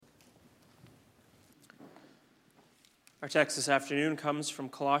Our text this afternoon comes from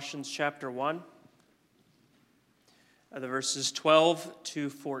Colossians chapter 1, the verses 12 to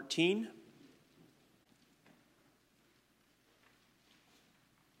 14.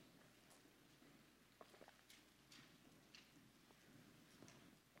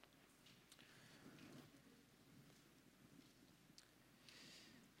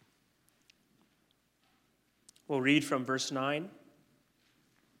 We'll read from verse 9.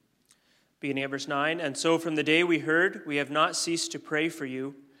 Beginning at verse 9, "And so from the day we heard, we have not ceased to pray for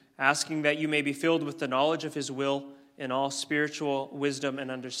you, asking that you may be filled with the knowledge of his will in all spiritual wisdom and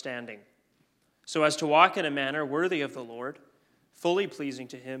understanding, so as to walk in a manner worthy of the Lord, fully pleasing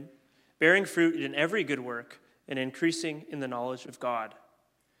to him, bearing fruit in every good work, and increasing in the knowledge of God.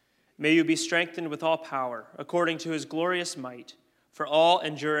 May you be strengthened with all power, according to his glorious might, for all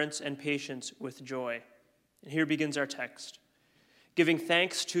endurance and patience with joy." And here begins our text. "Giving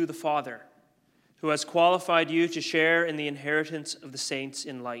thanks to the Father, who has qualified you to share in the inheritance of the saints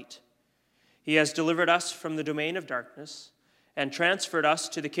in light. He has delivered us from the domain of darkness and transferred us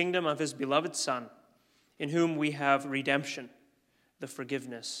to the kingdom of his beloved Son, in whom we have redemption, the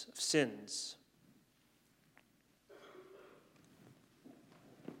forgiveness of sins."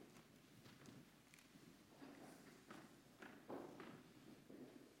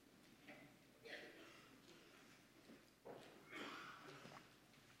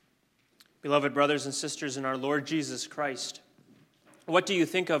 Beloved brothers and sisters in our Lord Jesus Christ, what do you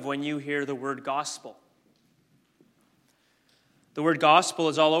think of when you hear the word gospel? The word gospel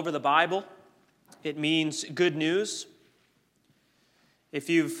is all over the Bible. It means good news.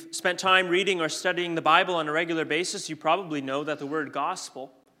 If you've spent time reading or studying the Bible on a regular basis, you probably know that the word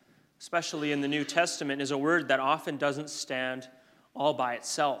gospel, especially in the New Testament, is a word that often doesn't stand all by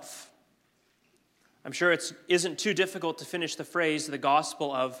itself. I'm sure it isn't too difficult to finish the phrase, the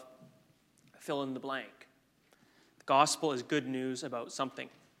gospel of fill in the blank. The gospel is good news about something.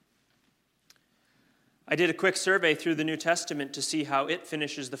 I did a quick survey through the New Testament to see how it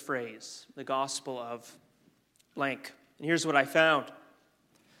finishes the phrase, the gospel of blank. And here's what I found.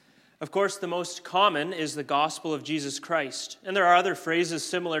 Of course, the most common is the gospel of Jesus Christ. And there are other phrases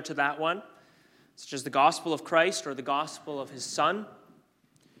similar to that one, such as the gospel of Christ or the gospel of his Son.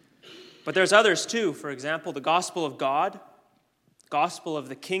 But there's others too. For example, the gospel of God, the gospel of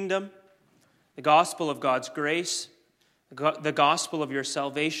the kingdom, the gospel of God's grace, the gospel of your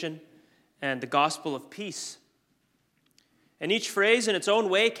salvation, and the gospel of peace. And each phrase in its own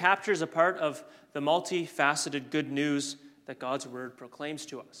way captures a part of the multifaceted good news that God's word proclaims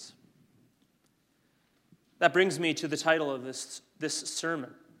to us. That brings me to the title of this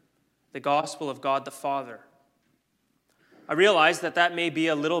sermon, the gospel of God the Father. I realize that may be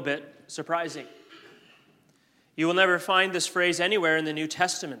a little bit surprising. You will never find this phrase anywhere in the New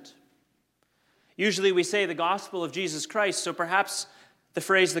Testament. Usually we say the gospel of Jesus Christ, so perhaps the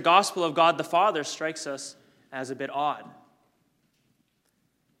phrase the gospel of God the Father strikes us as a bit odd.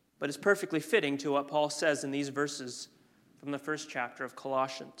 But it's perfectly fitting to what Paul says in these verses from the first chapter of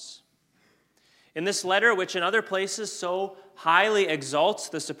Colossians. In this letter, which in other places so highly exalts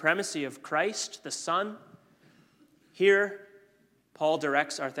the supremacy of Christ, the Son, here Paul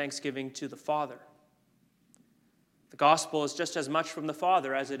directs our thanksgiving to the Father. The gospel is just as much from the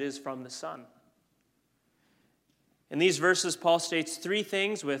Father as it is from the Son. In these verses, Paul states three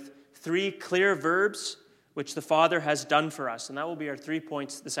things with three clear verbs which the Father has done for us. And that will be our 3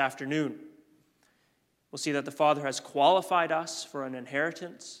 points this afternoon. We'll see that the Father has qualified us for an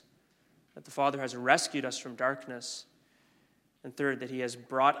inheritance, that the Father has rescued us from darkness, and third, that he has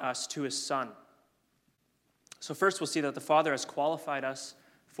brought us to his Son. So first, we'll see that the Father has qualified us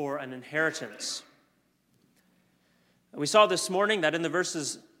for an inheritance. We saw this morning that in the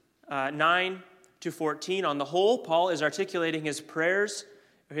verses 9 to 14, on the whole, Paul is articulating his prayers,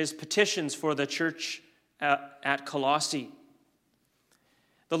 or his petitions for the church at Colossae.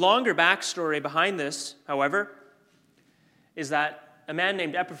 The longer backstory behind this, however, is that a man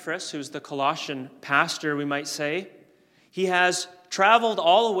named Epaphras, who's the Colossian pastor, we might say, he has traveled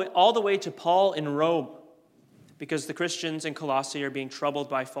all the way to Paul in Rome because the Christians in Colossae are being troubled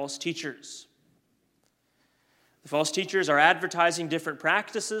by false teachers. The false teachers are advertising different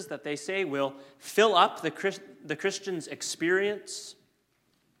practices that they say will fill up the Christian's experience.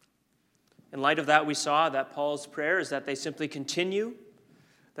 In light of that, we saw that Paul's prayer is that they simply continue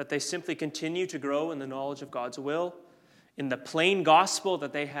to grow in the knowledge of God's will, in the plain gospel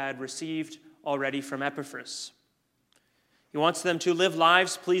that they had received already from Epaphras. He wants them to live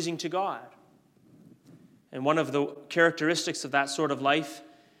lives pleasing to God. And one of the characteristics of that sort of life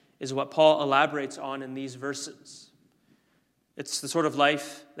is what Paul elaborates on in these verses. It's the sort of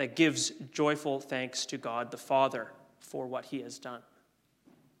life that gives joyful thanks to God the Father. for what he has done.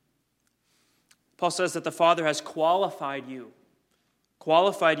 Paul says that the Father has qualified you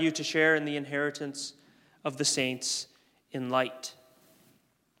to share in the inheritance of the saints in light.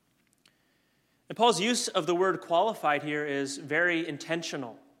 And Paul's use of the word qualified here is very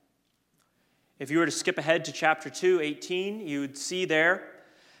intentional. If you were to skip ahead to chapter 2, 18, you would see there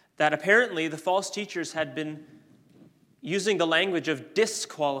that apparently the false teachers had been using the language of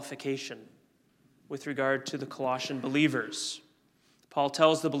disqualification with regard to the Colossian believers. Paul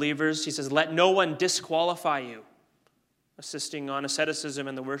tells the believers, he says, "Let no one disqualify you," insisting on asceticism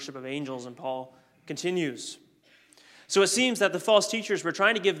and the worship of angels, and Paul continues. So it seems that the false teachers were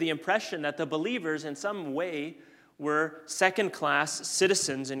trying to give the impression that the believers in some way were second-class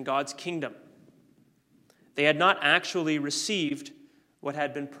citizens in God's kingdom. They had not actually received what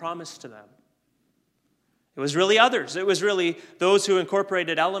had been promised to them. It was really others. It was really those who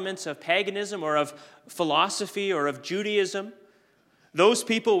incorporated elements of paganism or of philosophy or of Judaism. Those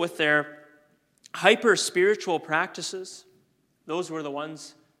people with their hyper-spiritual practices, those were the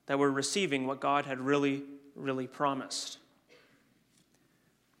ones that were receiving what God had really promised.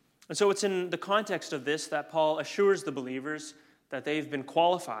 And so it's in the context of this that Paul assures the believers that they've been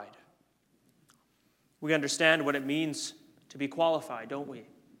qualified. We understand what it means to be qualified, don't we?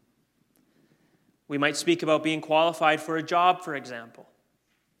 We might speak about being qualified for a job, for example.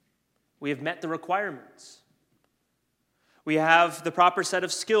 We have met the requirements. We have the proper set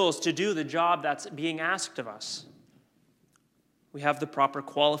of skills to do the job that's being asked of us. We have the proper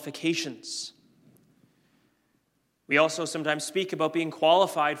qualifications. We also sometimes speak about being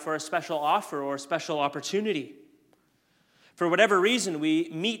qualified for a special offer or a special opportunity. For whatever reason, we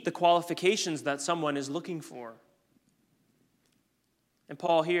meet the qualifications that someone is looking for. And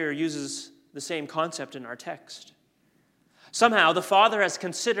Paul here uses the same concept in our text. Somehow, the Father has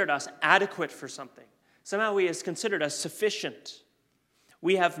considered us adequate for something. Somehow, he has considered us sufficient.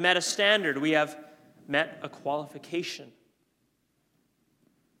 We have met a standard. We have met a qualification.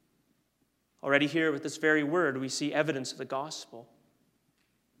 Already here with this very word, we see evidence of the gospel.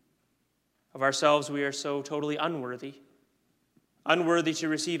 Of ourselves, we are so totally unworthy to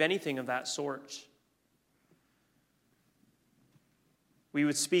receive anything of that sort. We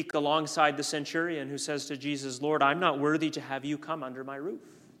would speak alongside the centurion who says to Jesus, "Lord, I'm not worthy to have you come under my roof."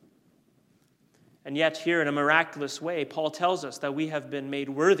 And yet here in a miraculous way, Paul tells us that we have been made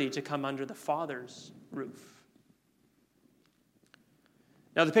worthy to come under the Father's roof.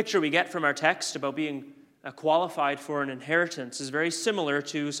 Now, the picture we get from our text about being qualified for an inheritance is very similar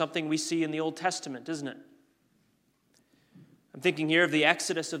to something we see in the Old Testament, isn't it? I'm thinking here of the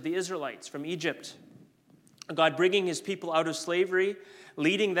exodus of the Israelites from Egypt. God bringing his people out of slavery,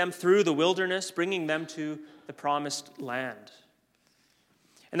 leading them through the wilderness, bringing them to the promised land.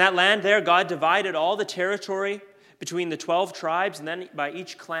 In that land there, God divided all the territory between the 12 tribes, and then by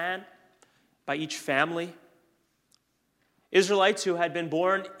each clan, by each family. Israelites who had been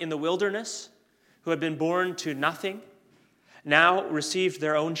born in the wilderness, who had been born to nothing, now received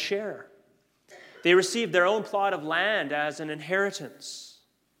their own share. They received their own plot of land as an inheritance.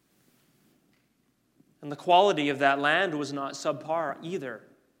 And the quality of that land was not subpar either.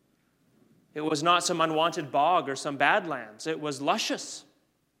 It was not some unwanted bog or some badlands. It was luscious.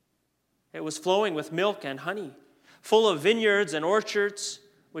 It was flowing with milk and honey, full of vineyards and orchards,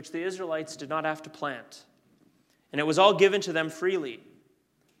 which the Israelites did not have to plant. And it was all given to them freely. It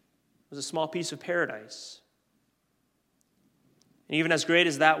was a small piece of paradise. And even as great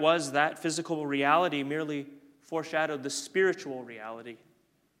as that was, that physical reality merely foreshadowed the spiritual reality,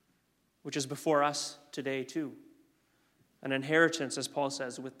 which is before us today too. An inheritance, as Paul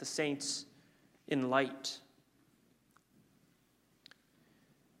says, with the saints in light.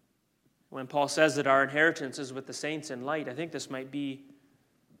 When Paul says that our inheritance is with the saints in light, I think this might be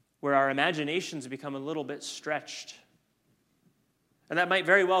where our imaginations become a little bit stretched. And that might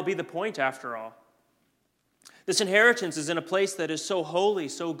very well be the point after all. This inheritance is in a place that is so holy,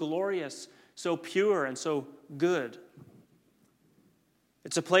 so glorious, so pure, and so good.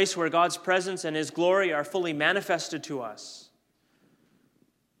 It's a place where God's presence and his glory are fully manifested to us.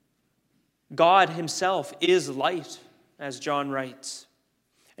 God himself is light, as John writes.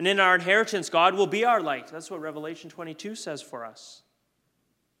 And in our inheritance, God will be our light. That's what Revelation 22 says for us.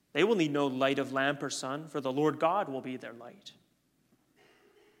 They will need no light of lamp or sun, for the Lord God will be their light.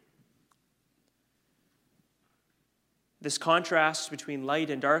 This contrast between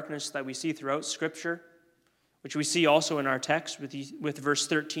light and darkness that we see throughout Scripture, which we see also in our text with verse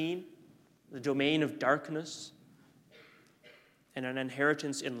 13, the domain of darkness and an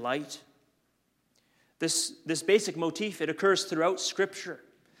inheritance in light. This basic motif, it occurs throughout Scripture.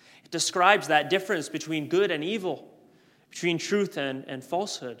 It describes that difference between good and evil, between truth and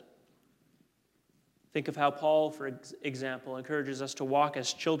falsehood. Think of how Paul, for example, encourages us to walk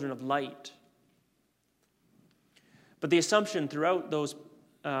as children of light. But the assumption throughout those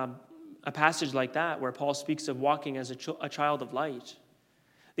a passage like that, where Paul speaks of walking as a child of light,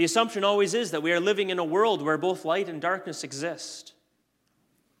 the assumption always is that we are living in a world where both light and darkness exist,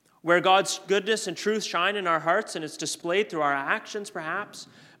 where God's goodness and truth shine in our hearts, and it's displayed through our actions, perhaps,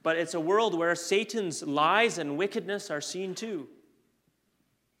 but it's a world where Satan's lies and wickedness are seen too.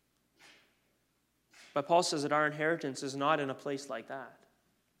 But Paul says that our inheritance is not in a place like that.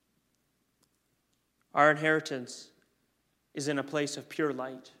 Our inheritance is in a place of pure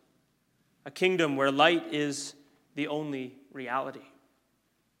light, a kingdom where light is the only reality.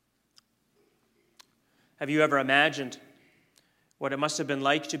 Have you ever imagined what it must have been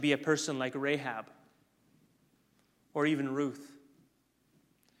like to be a person like Rahab or even Ruth?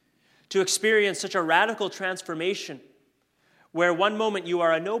 To experience such a radical transformation where one moment you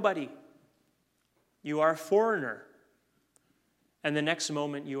are a nobody, you are a foreigner, and the next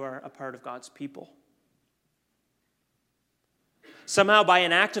moment you are a part of God's people. Somehow, by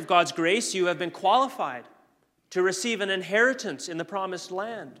an act of God's grace, you have been qualified to receive an inheritance in the promised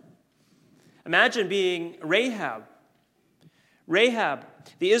land. Imagine being Rahab. Rahab,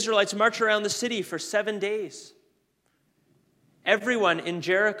 the Israelites march around the city for 7 days. Everyone in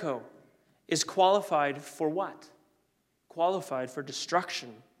Jericho is qualified for what? Qualified for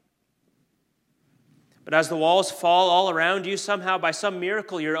destruction. But as the walls fall all around you, somehow, by some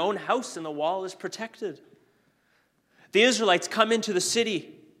miracle, your own house in the wall is protected. The Israelites come into the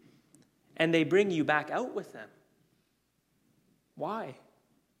city, and they bring you back out with them. Why?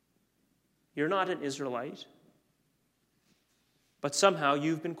 You're not an Israelite, but somehow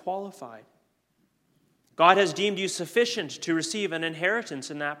you've been qualified. God has deemed you sufficient to receive an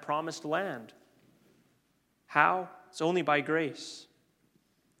inheritance in that promised land. How? It's only by grace.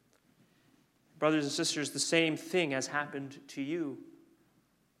 Brothers and sisters, the same thing has happened to you.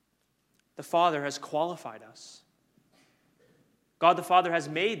 The Father has qualified us. God the Father has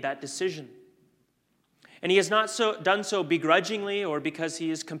made that decision. And he has not done so begrudgingly or because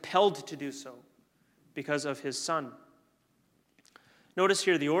he is compelled to do so, because of his Son. Notice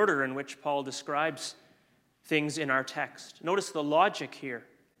here the order in which Paul describes things in our text. Notice the logic here.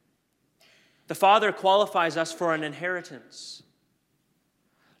 The Father qualifies us for an inheritance.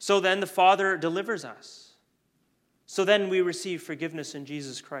 So then the Father delivers us. So then we receive forgiveness in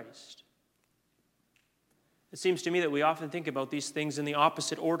Jesus Christ. It seems to me that we often think about these things in the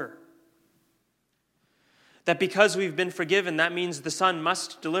opposite order. That because we've been forgiven, that means the Son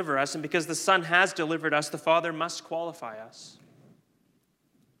must deliver us, and because the Son has delivered us, the Father must qualify us.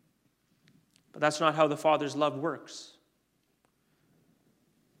 But that's not how the Father's love works.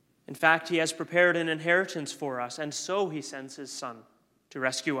 In fact, he has prepared an inheritance for us, and so he sends his Son to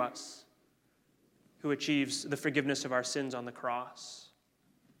rescue us, who achieves the forgiveness of our sins on the cross.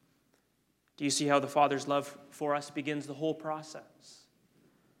 Do you see how the Father's love for us begins the whole process?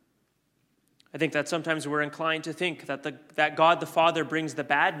 I think that sometimes we're inclined to think that God the Father brings the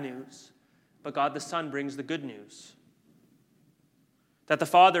bad news, but God the Son brings the good news. That the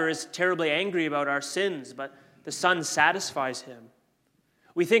Father is terribly angry about our sins, but the Son satisfies him.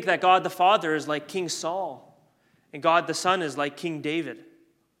 We think that God the Father is like King Saul, and God the Son is like King David,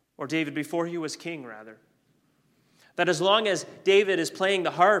 or David before he was king, rather. That as long as David is playing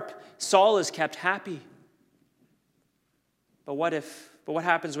the harp, Saul is kept happy. But what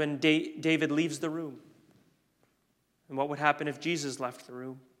happens when David leaves the room? And what would happen if Jesus left the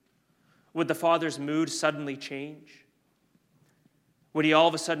room? Would the Father's mood suddenly change? Would he all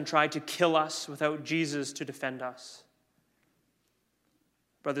of a sudden try to kill us without Jesus to defend us?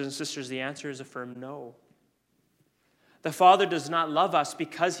 Brothers and sisters, the answer is a firm no. The Father does not love us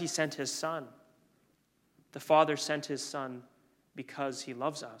because he sent his Son. The Father sent his Son because he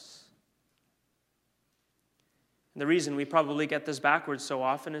loves us. And the reason we probably get this backwards so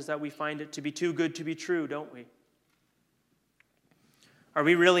often is that we find it to be too good to be true, don't we? Are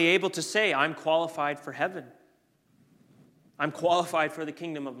we really able to say, I'm qualified for heaven? I'm qualified for the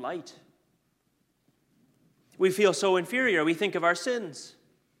kingdom of light? We feel so inferior. We think of our sins.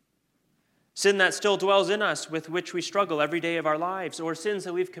 Sin that still dwells in us, with which we struggle every day of our lives, or sins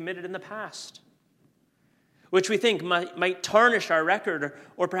that we've committed in the past, which we think might tarnish our record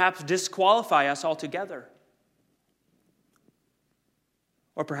or perhaps disqualify us altogether.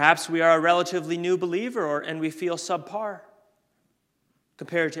 Or perhaps we are a relatively new believer and we feel subpar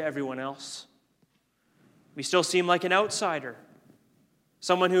compared to everyone else. We still seem like an outsider,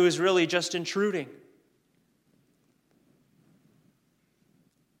 someone who is really just intruding.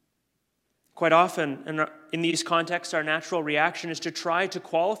 Quite often, in these contexts, our natural reaction is to try to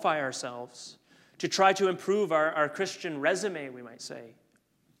qualify ourselves, to try to improve our Christian resume, we might say.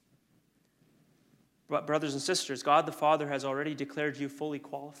 But brothers and sisters, God the Father has already declared you fully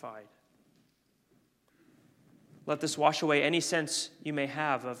qualified. Let this wash away any sense you may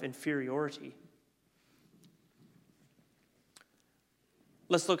have of inferiority.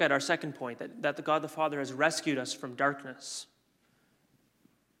 Let's look at our second point, that the God the Father has rescued us from darkness.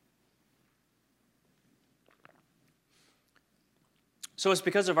 So it's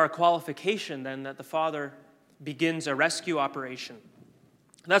because of our qualification, then, that the Father begins a rescue operation.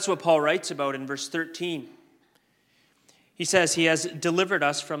 That's what Paul writes about in verse 13. He says, He has delivered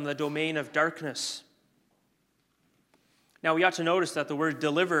us from the domain of darkness. Now, we ought to notice that the word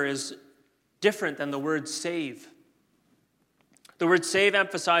deliver is different than the word save. The word save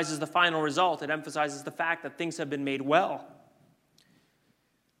emphasizes the final result. It emphasizes the fact that things have been made well.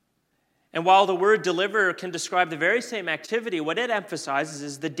 And while the word deliver can describe the very same activity, what it emphasizes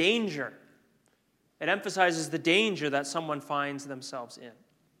is the danger. It emphasizes the danger that someone finds themselves in.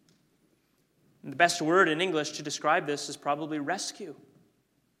 And the best word in English to describe this is probably rescue.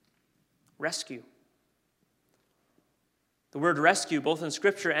 Rescue. The word rescue, both in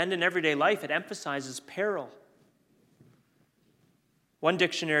Scripture and in everyday life, it emphasizes peril. One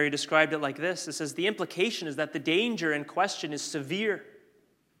dictionary described it like this. It says, the implication is that the danger in question is severe.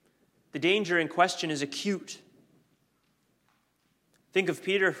 The danger in question is acute. Think of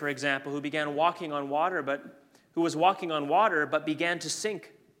Peter, for example, who was walking on water, but began to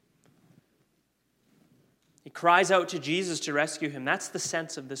sink. He cries out to Jesus to rescue him. That's the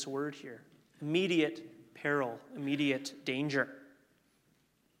sense of this word here. Immediate peril, immediate danger.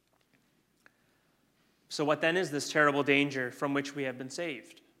 So what then is this terrible danger from which we have been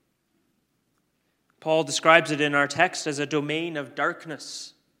saved? Paul describes it in our text as a domain of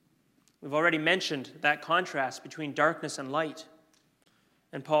darkness. We've already mentioned that contrast between darkness and light.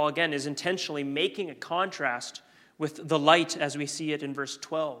 And Paul, again, is intentionally making a contrast with the light as we see it in verse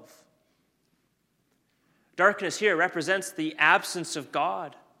 12. Darkness here represents the absence of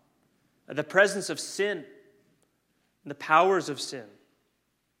God, the presence of sin, the powers of sin.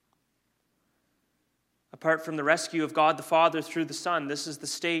 Apart from the rescue of God the Father through the Son, this is the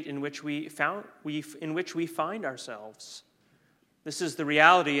state in which we find ourselves. This is the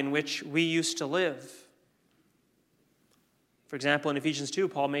reality in which we used to live. For example, in Ephesians 2,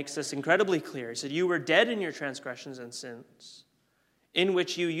 Paul makes this incredibly clear. He said, you were dead in your transgressions and sins, in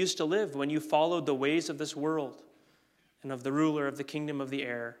which you used to live when you followed the ways of this world and of the ruler of the kingdom of the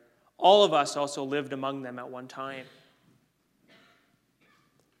air. All of us also lived among them at one time.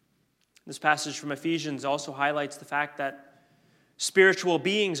 This passage from Ephesians also highlights the fact that spiritual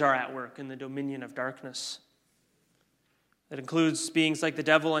beings are at work in the dominion of darkness. That includes beings like the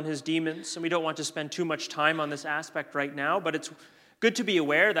devil and his demons, and we don't want to spend too much time on this aspect right now, but it's good to be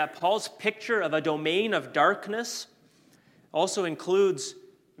aware that Paul's picture of a domain of darkness also includes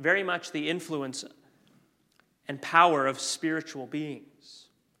very much the influence and power of spiritual beings.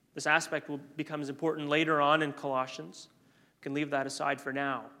 This aspect becomes important later on in Colossians. We can leave that aside for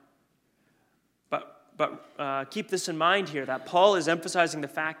now. But keep this in mind here, that Paul is emphasizing the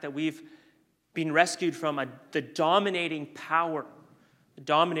fact that we've been rescued from the dominating power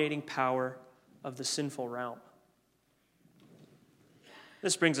of the sinful realm.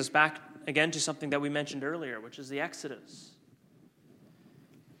 This brings us back again to something that we mentioned earlier, which is the Exodus.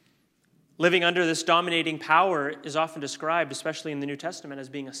 Living under this dominating power is often described, especially in the New Testament, as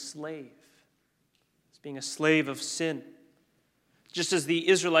being a slave. As being a slave of sin. Just as the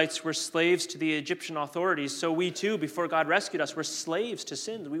Israelites were slaves to the Egyptian authorities, so we too, before God rescued us, were slaves to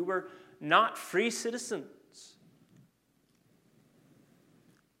sin. We were not free citizens.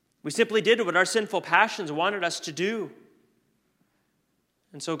 We simply did what our sinful passions wanted us to do.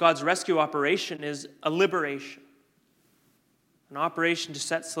 And so God's rescue operation is a liberation, an operation to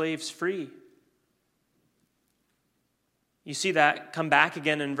set slaves free. You see that come back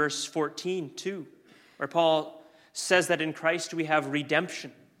again in verse 14 too, where Paul says that in Christ we have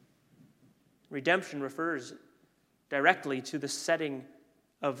redemption. Redemption refers directly to the setting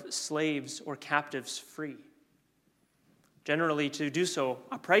of slaves or captives free. Generally, to do so,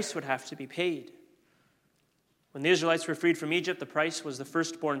 a price would have to be paid. When the Israelites were freed from Egypt, the price was the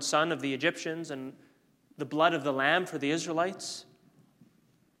firstborn son of the Egyptians and the blood of the lamb for the Israelites.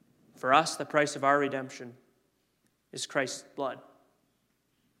 For us, the price of our redemption is Christ's blood.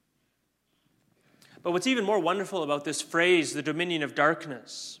 But what's even more wonderful about this phrase, the dominion of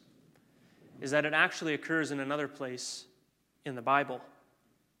darkness, is that it actually occurs in another place in the Bible.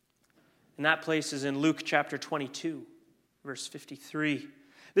 And that place is in Luke chapter 22, verse 53.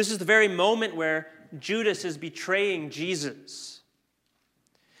 This is the very moment where Judas is betraying Jesus.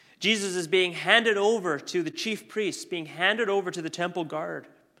 Jesus is being handed over to the chief priests, being handed over to the temple guard,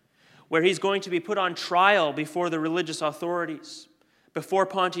 where he's going to be put on trial before the religious authorities, before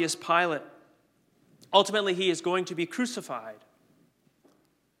Pontius Pilate. Ultimately, he is going to be crucified.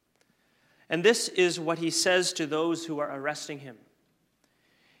 And this is what he says to those who are arresting him.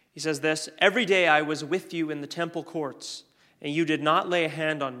 He says this, "Every day I was with you in the temple courts, and you did not lay a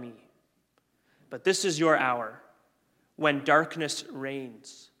hand on me. But this is your hour, when darkness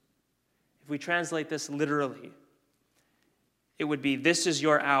reigns." If we translate this literally, it would be, "This is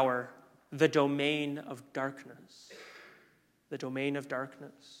your hour, the domain of darkness." The domain of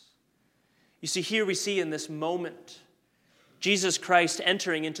darkness. You see, here we see in this moment, Jesus Christ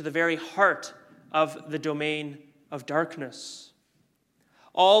entering into the very heart of the domain of darkness.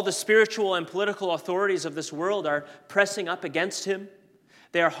 All the spiritual and political authorities of this world are pressing up against him.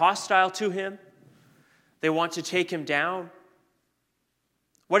 They are hostile to him. They want to take him down.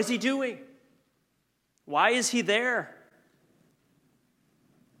 What is he doing? Why is he there?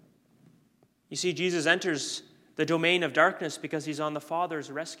 You see, Jesus enters the domain of darkness because he's on the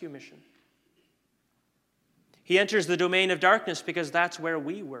Father's rescue mission. He enters the domain of darkness because that's where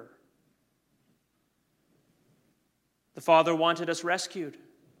we were. The Father wanted us rescued.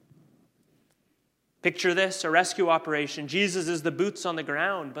 Picture this, a rescue operation. Jesus is the boots on the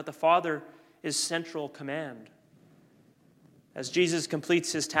ground, but the Father is central command. As Jesus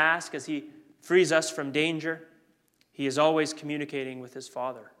completes his task, as he frees us from danger, he is always communicating with his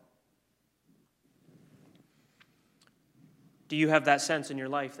Father. Do you have that sense in your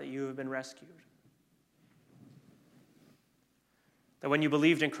life that you have been rescued? That when you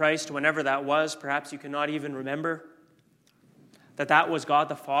believed in Christ, whenever that was, perhaps you cannot even remember, that was God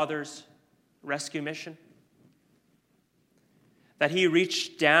the Father's rescue mission? That he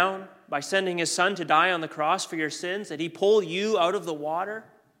reached down by sending his Son to die on the cross for your sins? That he pulled you out of the water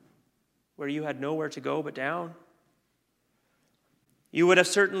where you had nowhere to go but down? You would have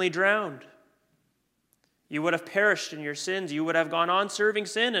certainly drowned. You would have perished in your sins. You would have gone on serving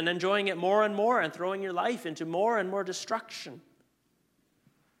sin and enjoying it more and more and throwing your life into more and more destruction.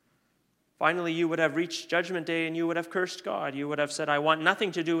 Finally, you would have reached Judgment Day and you would have cursed God. You would have said, "I want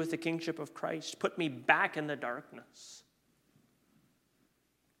nothing to do with the kingship of Christ. Put me back in the darkness.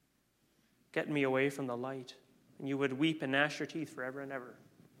 Get me away from the light." And you would weep and gnash your teeth forever and ever.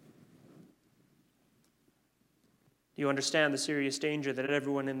 Do you understand the serious danger that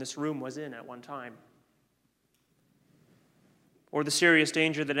everyone in this room was in at one time? Or the serious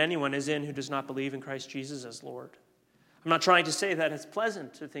danger that anyone is in who does not believe in Christ Jesus as Lord? I'm not trying to say that it's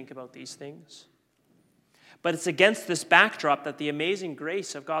pleasant to think about these things. But it's against this backdrop that the amazing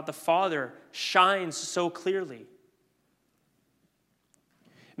grace of God the Father shines so clearly.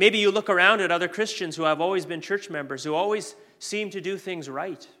 Maybe you look around at other Christians who have always been church members, who always seem to do things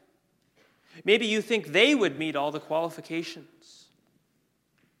right. Maybe you think they would meet all the qualifications.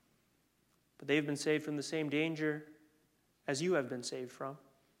 But they've been saved from the same danger as you have been saved from,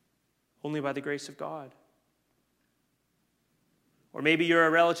 only by the grace of God. Or maybe you're a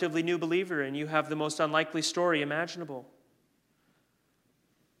relatively new believer and you have the most unlikely story imaginable.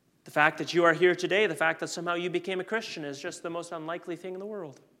 The fact that you are here today, the fact that somehow you became a Christian, is just the most unlikely thing in the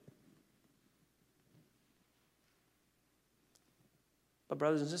world. But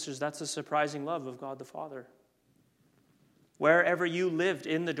brothers and sisters, that's the surprising love of God the Father. Wherever you lived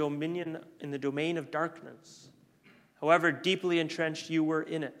in the domain of darkness, however deeply entrenched you were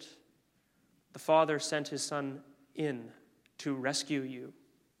in it, the Father sent his Son in to rescue you.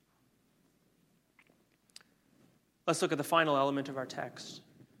 Let's look at the final element of our text,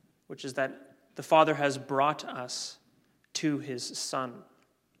 which is that the Father has brought us to his Son.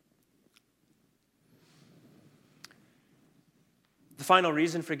 The final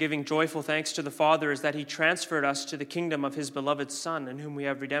reason for giving joyful thanks to the Father is that he transferred us to the kingdom of his beloved Son, in whom we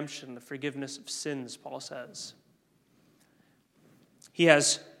have redemption, the forgiveness of sins, Paul says. He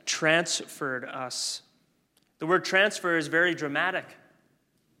has transferred us. The word transfer is very dramatic.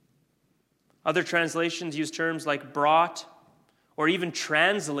 Other translations use terms like brought or even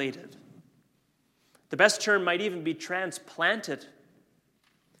translated. The best term might even be transplanted.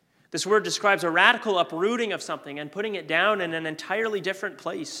 This word describes a radical uprooting of something and putting it down in an entirely different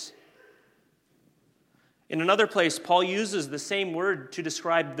place. In another place, Paul uses the same word to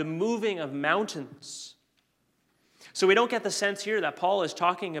describe the moving of mountains. So we don't get the sense here that Paul is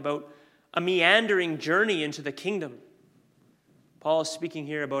talking about a meandering journey into the kingdom. Paul is speaking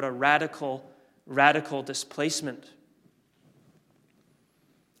here about a radical displacement.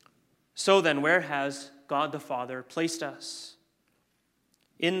 So then, where has God the Father placed us?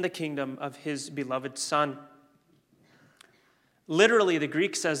 in the kingdom of his beloved Son. Literally, the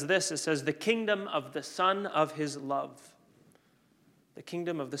Greek says this. It says, the kingdom of the Son of his love. The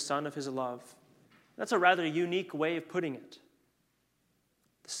kingdom of the Son of his love. That's a rather unique way of putting it.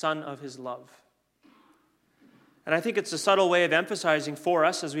 The Son of his love. And I think it's a subtle way of emphasizing for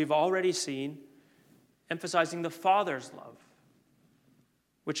us, as we've already seen, emphasizing the Father's love,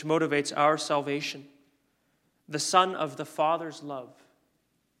 which motivates our salvation. The Son of the Father's love.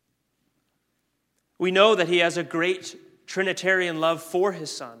 We know that he has a great Trinitarian love for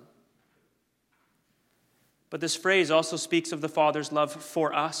his Son. But this phrase also speaks of the Father's love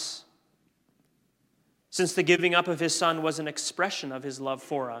for us, since the giving up of his Son was an expression of his love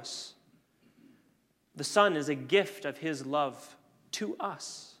for us. The Son is a gift of his love to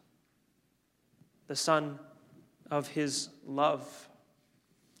us. The Son of his love.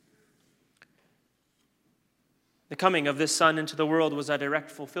 The coming of this Son into the world was a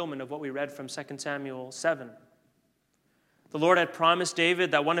direct fulfillment of what we read from 2 Samuel 7. The Lord had promised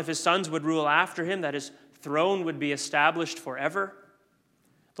David that one of his sons would rule after him, that his throne would be established forever.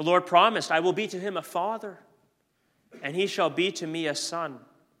 The Lord promised, I will be to him a father, and he shall be to me a son.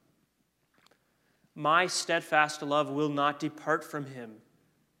 My steadfast love will not depart from him,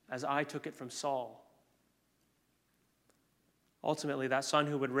 as I took it from Saul. Ultimately, that Son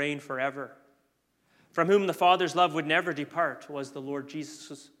who would reign forever, from whom the Father's love would never depart, was the Lord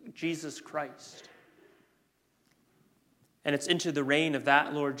Jesus Christ. And it's into the reign of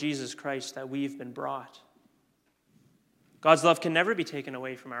that Lord Jesus Christ that we've been brought. God's love can never be taken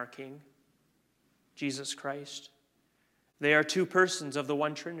away from our King, Jesus Christ. They are two persons of the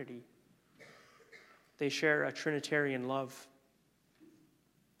one Trinity. They share a Trinitarian love.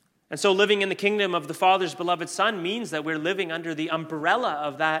 And so living in the kingdom of the Father's beloved Son means that we're living under the umbrella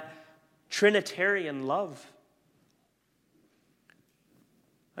of that Trinitarian love.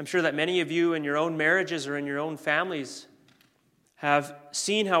 I'm sure that many of you in your own marriages or in your own families have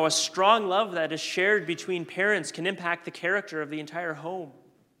seen how a strong love that is shared between parents can impact the character of the entire home.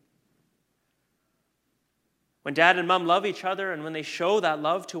 When dad and mom love each other and when they show that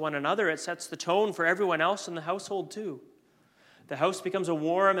love to one another, it sets the tone for everyone else in the household too. The house becomes a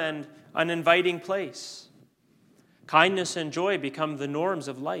warm and uninviting place. Kindness and joy become the norms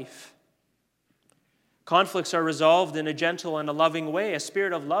of life. Conflicts are resolved in a gentle and a loving way. A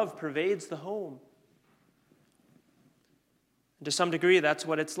spirit of love pervades the home. And to some degree, that's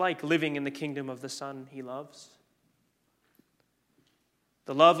what it's like living in the kingdom of the Son he loves.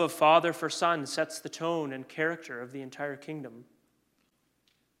 The love of Father for Son sets the tone and character of the entire kingdom.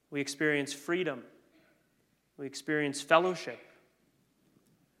 We experience freedom. We experience fellowship.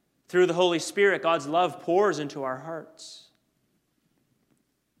 Through the Holy Spirit, God's love pours into our hearts.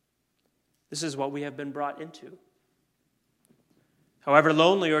 This is what we have been brought into. However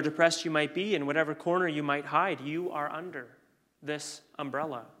lonely or depressed you might be, in whatever corner you might hide, you are under this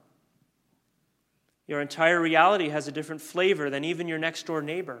umbrella. Your entire reality has a different flavor than even your next door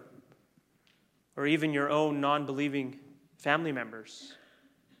neighbor or even your own non-believing family members.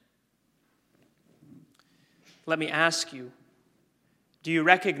 Let me ask you, do you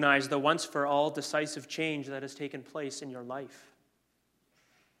recognize the once-for-all decisive change that has taken place in your life?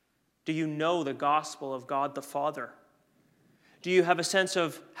 Do you know the gospel of God the Father? Do you have a sense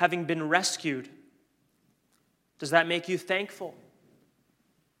of having been rescued? Does that make you thankful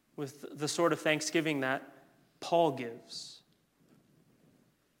with the sort of thanksgiving that Paul gives?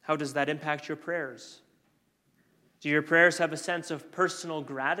 How does that impact your prayers? Do your prayers have a sense of personal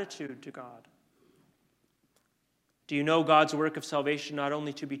gratitude to God? Do you know God's work of salvation not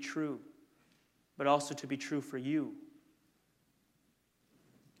only to be true, but also to be true for you?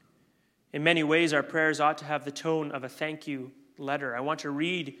 In many ways, our prayers ought to have the tone of a thank you letter. I want to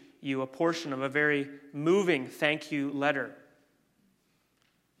read you a portion of a very moving thank you letter.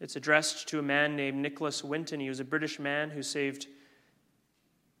 It's addressed to a man named Nicholas Winton. He was a British man who saved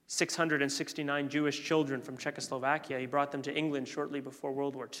 669 Jewish children from Czechoslovakia. He brought them to England shortly before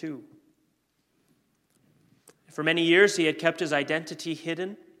World War II. For many years, he had kept his identity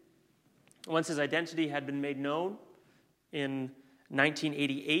hidden. Once his identity had been made known in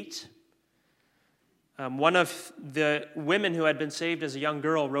 1988, one of the women who had been saved as a young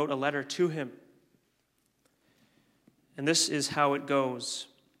girl wrote a letter to him. And this is how it goes.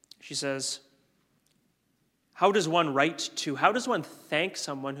 She says, how does one thank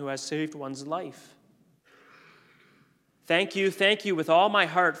someone who has saved one's life? Thank you with all my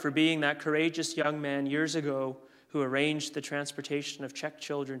heart for being that courageous young man years ago who arranged the transportation of Czech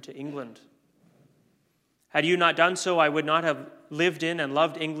children to England. Had you not done so, I would not have lived in and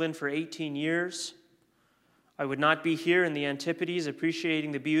loved England for 18 years. I would not be here in the Antipodes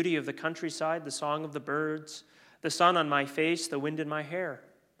appreciating the beauty of the countryside, the song of the birds, the sun on my face, the wind in my hair.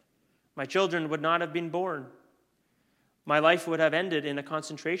 My children would not have been born. My life would have ended in a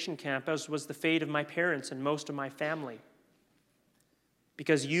concentration camp, as was the fate of my parents and most of my family.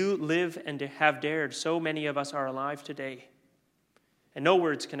 Because you live and have dared, so many of us are alive today. And no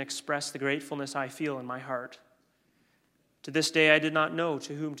words can express the gratefulness I feel in my heart. To this day, I did not know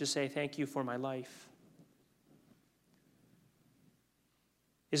to whom to say thank you for my life.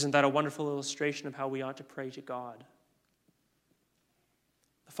 Isn't that a wonderful illustration of how we ought to pray to God?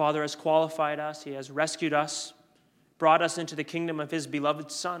 The Father has qualified us. He has rescued us, brought us into the kingdom of his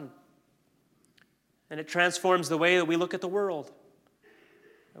beloved Son. And it transforms the way that we look at the world.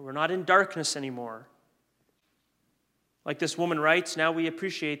 And we're not in darkness anymore. Like this woman writes, now we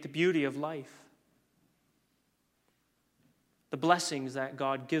appreciate the beauty of life, the blessings that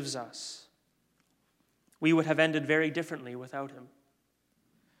God gives us. We would have ended very differently without him.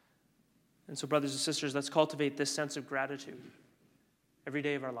 And so, brothers and sisters, let's cultivate this sense of gratitude every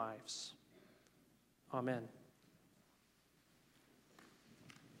day of our lives. Amen.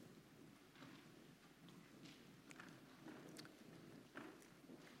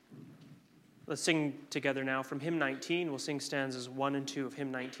 Let's sing together now from hymn 19. We'll sing stanzas 1 and 2 of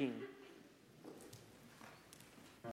hymn 19.